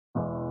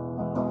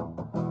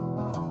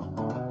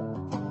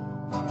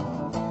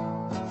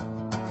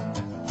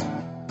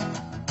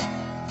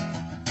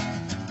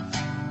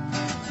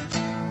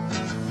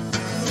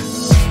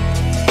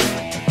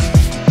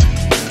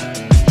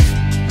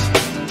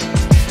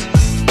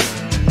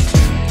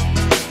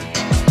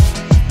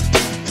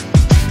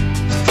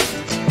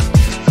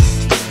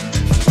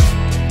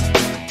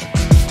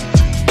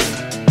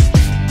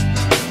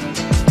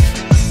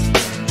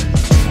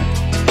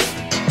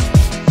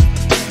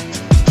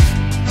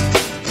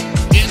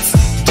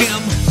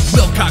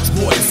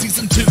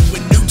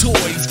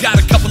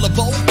of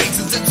old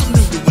faces and some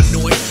new to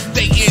annoy.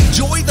 They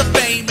enjoy the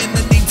fame and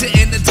the need to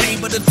entertain,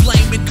 but it's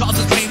lame and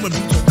causes pain when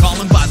people call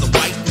him by the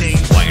right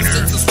name.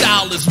 Since the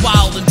style is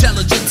wild,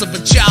 intelligence of a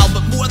child,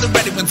 but more than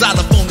ready when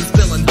xylophone is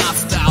feeling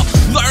hostile.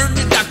 Learn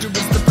the doctor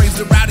is the phrase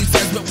the rowdy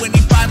says, but when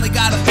he finally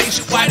got a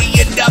patient, why'd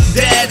he end up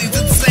dead? He's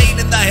insane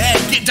in the head.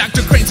 Get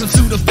Dr. Crane some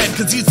Sudafed,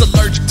 cause he's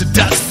allergic to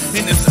dust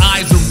and his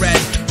eyes are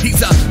red.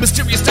 He's a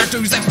mysterious doctor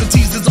whose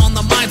expertise is on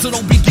the mind, so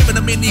don't be giving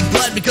him any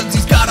blood because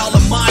he's got all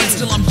of mine.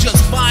 Still I'm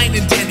just fine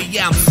and dandy,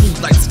 yeah I'm smooth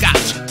like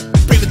scotch.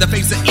 Brave in the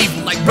face of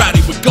evil like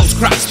Rowdy with ghost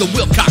crotch. The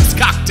Wilcox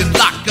cocked and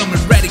locked,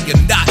 coming ready or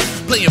not.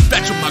 Playing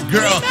fetch with my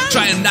girl,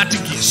 trying not to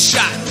get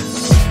shot.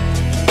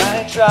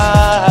 I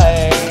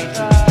tried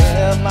to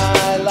live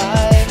my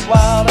life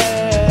wild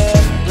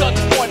and Guns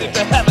pointed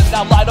to heaven,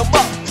 now light 'em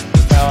up.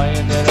 now I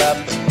ended up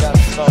in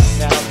Gunsmoke.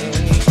 Now me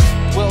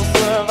will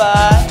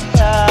survive.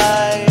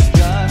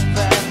 Guns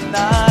and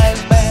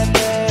knives,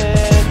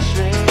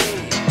 banditry.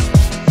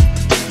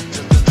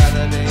 Just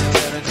another day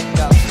living in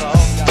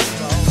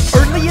Gunsmoke.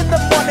 Early in the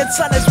morning,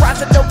 sun is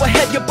rising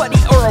overhead. Your buddy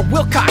Earl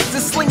Wilcox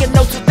is slinging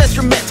notes with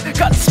instruments.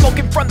 Gun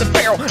smoking from the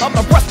barrel of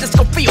my rust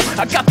disco feel.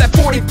 I got that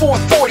 44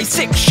 and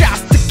 46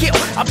 shots to kill.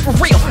 I'm for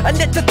real, an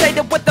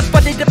entertainer with the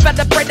funny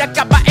developer. I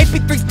got my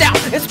AP3s down,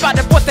 in spite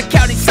of what the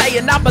county's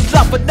saying. I'm a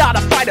lover, not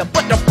a fighter,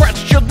 but the press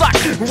your luck.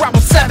 Round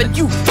 7,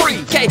 you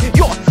 3K,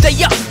 your day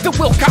up. The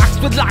Wilcox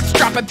with locks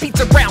dropping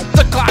beats around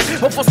the clock.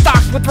 Over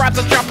stocks with rhymes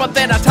are sharper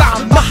than a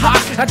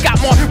tomahawk. I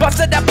got more bust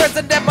in that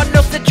prison than my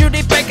notes that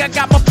Judy Bank. I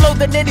got more flow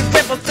than any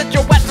river. Sit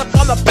your ass up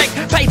on the bank.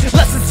 Paid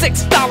less than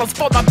 $6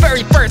 for my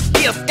very first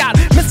kiss. Got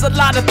miss a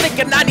lot of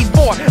thinking, I need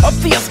more of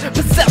this.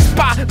 Possessed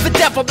by the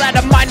devil that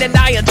I'm minding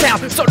I in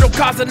town. So don't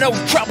cause no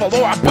trouble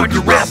or I'll burn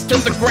your ass to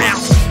the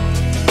ground.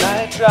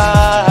 I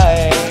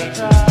tried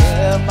to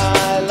live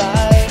my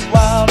life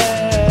wild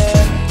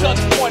and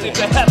Guns pointed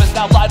to heaven,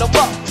 now light 'em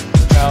up.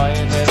 now I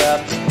ended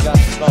up in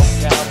Gunsmoke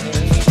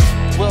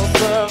County. Will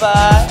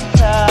survive.